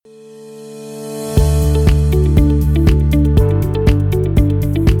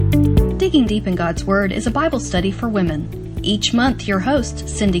Deep in God's Word is a Bible study for women. Each month, your host,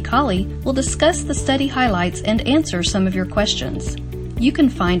 Cindy Colley, will discuss the study highlights and answer some of your questions. You can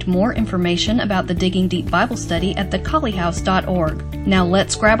find more information about the Digging Deep Bible Study at thecolleyhouse.org. Now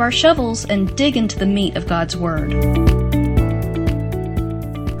let's grab our shovels and dig into the meat of God's Word.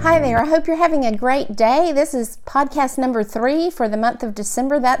 Hi there, I hope you're having a great day. This is podcast number 3 for the month of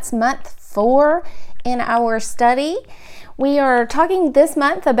December. That's month 4 in our study. We are talking this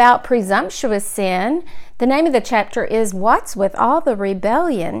month about presumptuous sin. The name of the chapter is What's with All the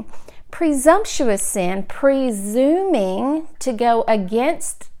Rebellion? Presumptuous sin, presuming to go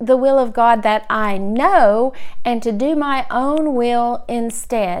against the will of God that I know and to do my own will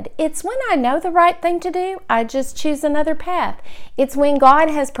instead. It's when I know the right thing to do, I just choose another path. It's when God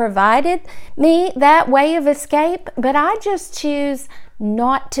has provided me that way of escape, but I just choose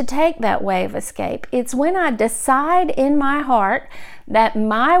not to take that way of escape. It's when I decide in my heart that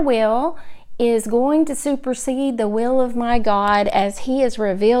my will is going to supersede the will of my God as He has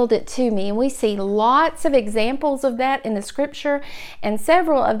revealed it to me. And we see lots of examples of that in the scripture, and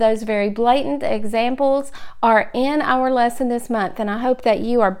several of those very blatant examples are in our lesson this month. And I hope that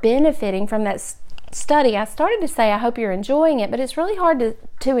you are benefiting from that study. I started to say I hope you're enjoying it, but it's really hard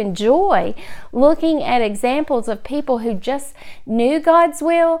to enjoy looking at examples of people who just knew God's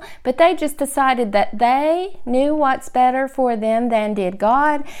will, but they just decided that they knew what's better for them than did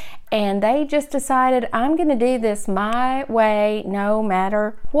God, and they just decided, I'm going to do this my way no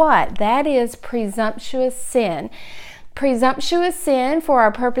matter what. That is presumptuous sin. Presumptuous sin, for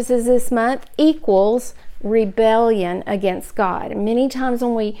our purposes this month, equals rebellion against God. Many times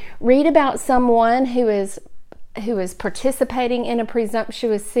when we read about someone who is participating in a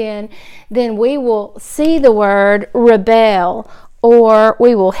presumptuous sin, then we will see the word rebel, or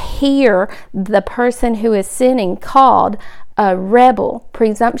we will hear the person who is sinning called a rebel.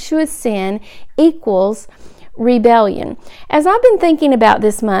 Presumptuous sin equals rebellion. As I've been thinking about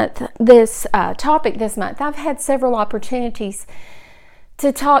this topic this month, I've had several opportunities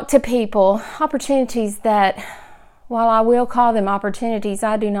to talk to people, opportunities that, while I will call them opportunities,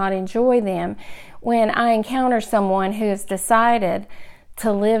 I do not enjoy them. When I encounter someone who has decided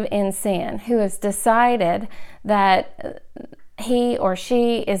to live in sin, who has decided that he or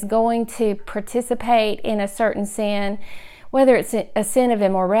she is going to participate in a certain sin, whether it's a sin of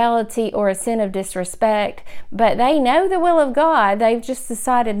immorality or a sin of disrespect, but they know the will of God, they've just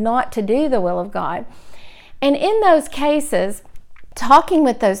decided not to do the will of God. And in those cases, talking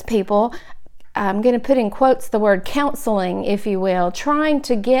with those people, I'm going to put in quotes the word counseling, if you will, trying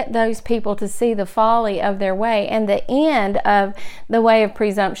to get those people to see the folly of their way and the end of the way of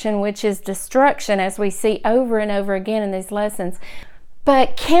presumption, which is destruction, as we see over and over again in these lessons.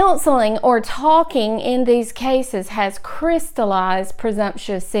 But counseling or talking in these cases has crystallized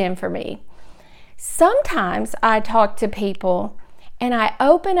presumptuous sin for me. Sometimes I talk to people and I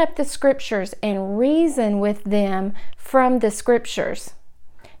open up the scriptures and reason with them from the scriptures.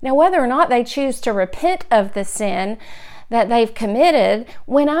 Now, whether or not they choose to repent of the sin that they've committed,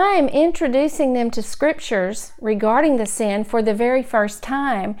 when I am introducing them to scriptures regarding the sin for the very first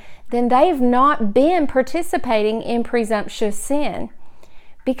time, then they've not been participating in presumptuous sin.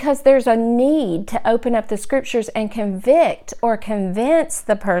 Because there's a need to open up the scriptures and convict or convince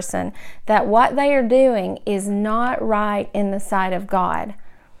the person that what they are doing is not right in the sight of God.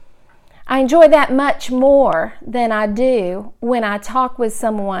 I enjoy that much more than I do when I talk with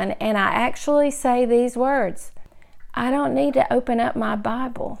someone and I actually say these words. I don't need to open up my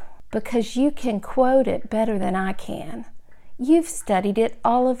Bible because you can quote it better than I can. You've studied it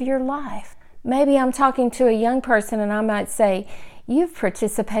all of your life. Maybe I'm talking to a young person and I might say, you've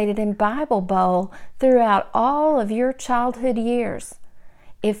participated in Bible Bowl throughout all of your childhood years.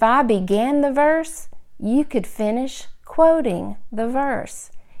 If I began the verse, you could finish quoting the verse.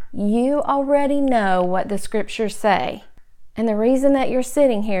 You already know what the scriptures say. And the reason that you're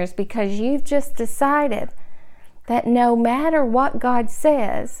sitting here is because you've just decided that no matter what God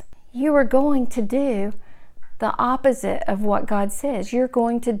says, you are going to do the opposite of what God says. You're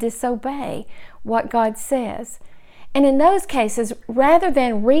going to disobey what God says. And in those cases, rather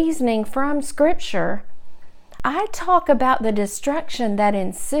than reasoning from Scripture, I talk about the destruction that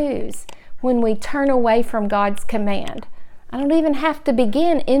ensues when we turn away from God's command. I don't even have to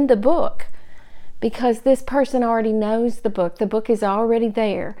begin in the book because this person already knows the book. The book is already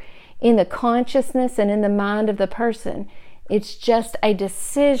there in the consciousness and in the mind of the person. It's just a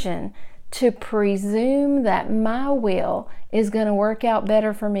decision to presume that my will is going to work out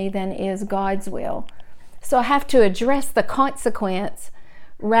better for me than is God's will. So I have to address the consequence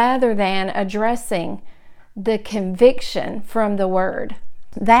rather than addressing the conviction from the Word.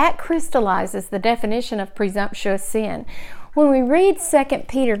 That crystallizes the definition of presumptuous sin. When we read 2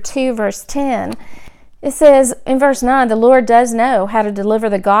 Peter 2, verse 10, it says in verse 9, the Lord does know how to deliver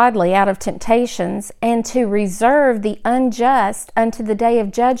the godly out of temptations and to reserve the unjust unto the day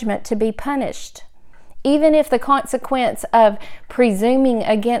of judgment to be punished. Even if the consequence of presuming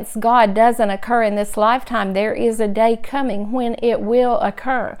against God doesn't occur in this lifetime, there is a day coming when it will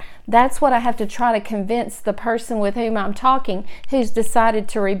occur. That's what I have to try to convince the person with whom I'm talking who's decided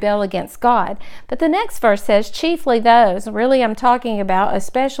to rebel against God. But the next verse says, chiefly those, really I'm talking about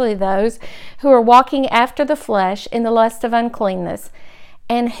especially those who are walking after the flesh in the lust of uncleanness,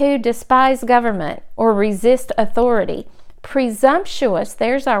 and who despise government or resist authority. Presumptuous,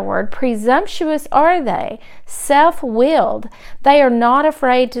 there's our word, presumptuous are they, self-willed. They are not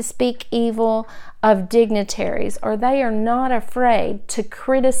afraid to speak evil of dignitaries, or they are not afraid to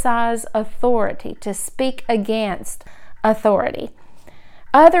criticize authority, to speak against authority.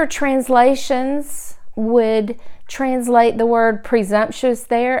 Other translations would translate the word presumptuous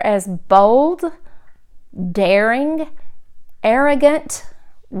there as bold, daring, arrogant,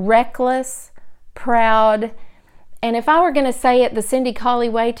 reckless, proud. And if I were going to say it the Cindy Colley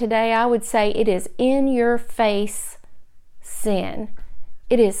way today, I would say it is in your face sin.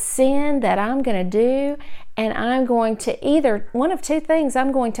 It is sin that I'm going to do, and I'm going to either, one of two things,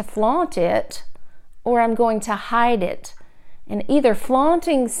 I'm going to flaunt it or I'm going to hide it. And either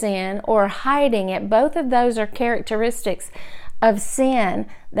flaunting sin or hiding it, both of those are characteristics of sin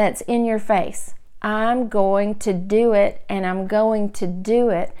that's in your face. I'm going to do it, and I'm going to do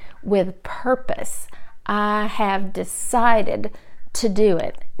it with purpose. I have decided to do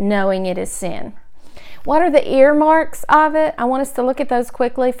it, knowing it is sin. What are the earmarks of it? I want us to look at those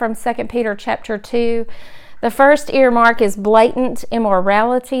quickly from 2 Peter chapter 2. The first earmark is blatant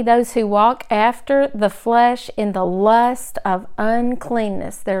immorality, those who walk after the flesh in the lust of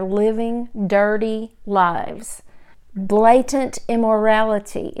uncleanness. They're living dirty lives. Blatant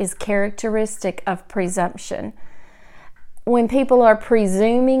immorality is characteristic of presumption. When people are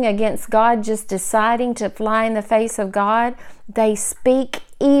presuming against God, just deciding to fly in the face of God, they speak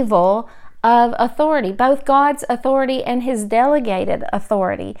evil of authority, both God's authority and His delegated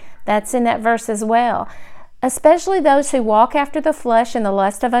authority. That's in that verse as well. Especially those who walk after the flesh in the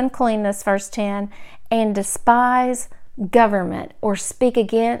lust of uncleanness, verse 10, and despise government or speak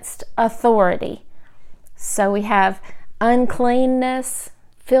against authority. So we have uncleanness,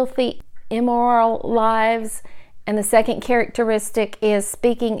 filthy, immoral lives. And the second characteristic is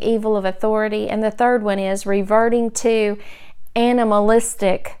speaking evil of authority. And the third one is reverting to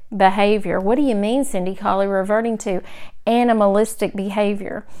animalistic behavior. What do you mean, Cindy Colley, reverting to animalistic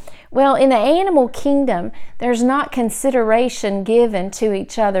behavior? Well, in the animal kingdom, there's not consideration given to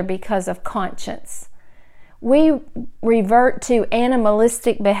each other because of conscience. We revert to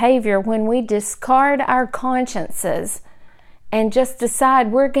animalistic behavior when we discard our consciences and just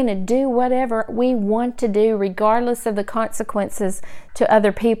decide we're going to do whatever we want to do regardless of the consequences to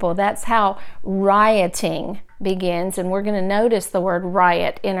other people. That's how rioting begins, and we're going to notice the word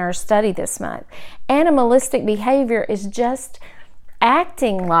riot in our study this month. Animalistic behavior is just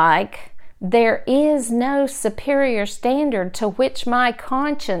acting like there is no superior standard to which my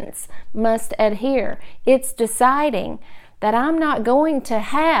conscience must adhere. It's deciding that I'm not going to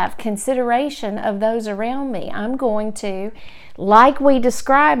have consideration of those around me. I'm going to, like we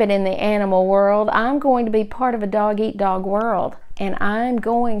describe it in the animal world, I'm going to be part of a dog-eat-dog world, and I'm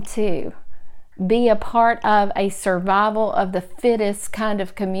going to be a part of a survival of the fittest kind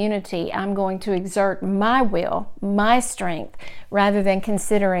of community. I'm going to exert my will, my strength, rather than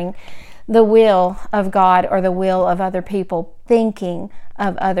considering the will of God or the will of other people, thinking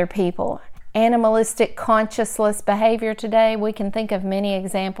of other people. Animalistic, conscienceless behavior today, we can think of many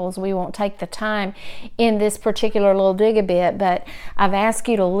examples. We won't take the time in this particular little dig-a-bit, but I've asked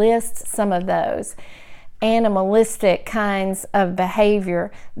you to list some of those animalistic kinds of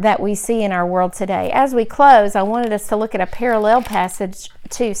behavior that we see in our world today. As we close, I wanted us to look at a parallel passage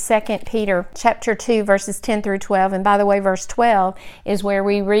to 2 Peter chapter 2, verses 10 through 12. And by the way, verse 12 is where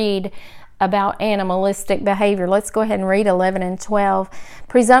we read about animalistic behavior. Let's go ahead and read 11 and 12.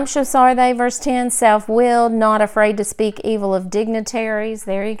 Presumptuous are they, verse 10, self-willed, not afraid to speak evil of dignitaries.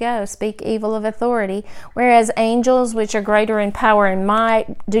 There you go, speak evil of authority. Whereas angels, which are greater in power and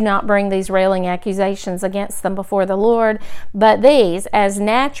might, do not bring these railing accusations against them before the Lord. But these, as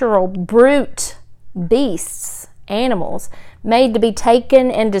natural brute beasts, animals, made to be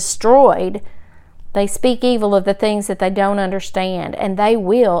taken and destroyed, they speak evil of the things that they don't understand, and they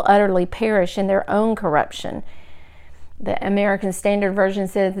will utterly perish in their own corruption. The American Standard Version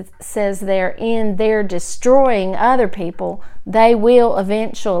says there, in their destroying other people, they will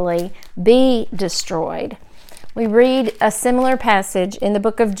eventually be destroyed. We read a similar passage in the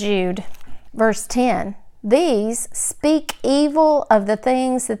book of Jude, verse 10. These speak evil of the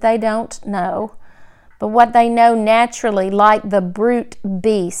things that they don't know, but what they know naturally, like the brute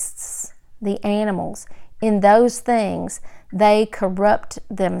beasts, the animals, in those things they corrupt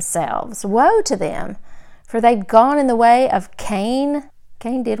themselves. Woe to them! For they've gone in the way of Cain.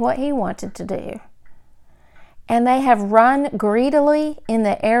 Cain did what he wanted to do. And they have run greedily in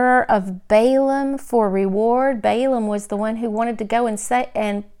the error of Balaam for reward. Balaam was the one who wanted to go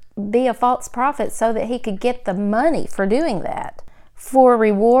and be a false prophet so that he could get the money for doing that. For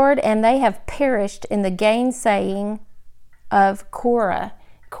reward, and they have perished in the gainsaying of Korah.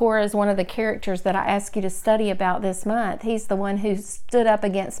 Korah is one of the characters that I asked you to study about this month. He's the one who stood up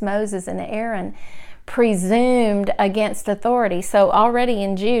against Moses and Aaron, presumed against authority. So already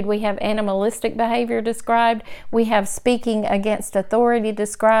in Jude we have animalistic behavior described. We have speaking against authority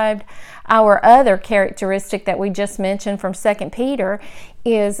described. Our other characteristic that we just mentioned from 2 Peter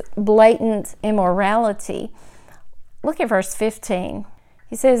is blatant immorality. Look at verse 15.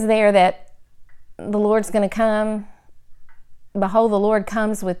 He says there that the Lord's going to come. Behold, the Lord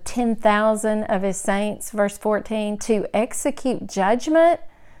comes with 10,000 of his saints, verse 14, to execute judgment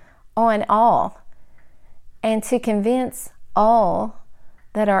on all, and to convince all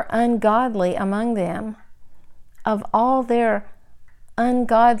that are ungodly among them of all their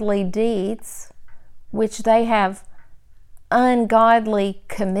ungodly deeds, which they have ungodly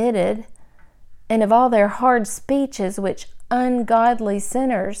committed, and of all their hard speeches which ungodly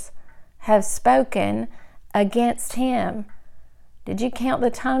sinners have spoken against him. Did you count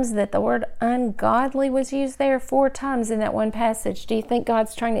the times that the word ungodly was used there? 4 times in that one passage. Do you think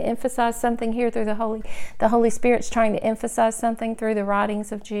God's trying to emphasize something here through the Holy Spirit's trying to emphasize something through the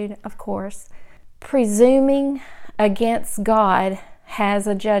writings of Jude? Of course. Presuming against God has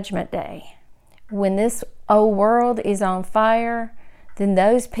a judgment day. When this old world is on fire, then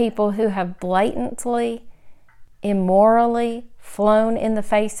those people who have blatantly, immorally flown in the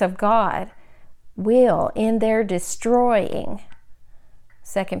face of God will, in their destroying,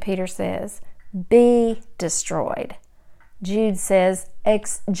 2 Peter says, be destroyed. Jude says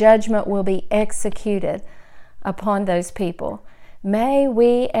judgment will be executed upon those people. May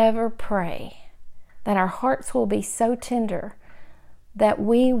we ever pray that our hearts will be so tender that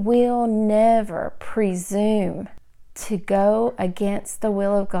we will never presume to go against the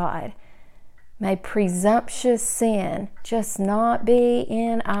will of God. May presumptuous sin just not be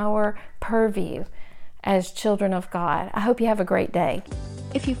in our purview as children of God. I hope you have a great day.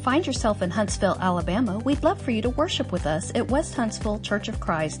 If you find yourself in Huntsville, Alabama, we'd love for you to worship with us at West Huntsville Church of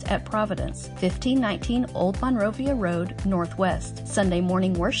Christ at Providence, 1519 Old Monrovia Road, Northwest. Sunday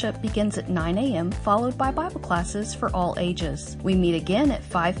morning worship begins at 9 a.m., followed by Bible classes for all ages. We meet again at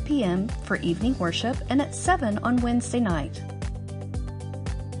 5 p.m. for evening worship and at 7 on Wednesday night.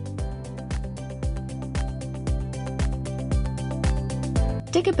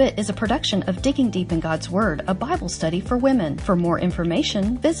 Dig a Bit is a production of Digging Deep in God's Word, a Bible study for women. For more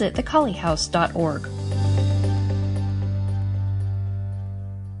information, visit thecollyhouse.org.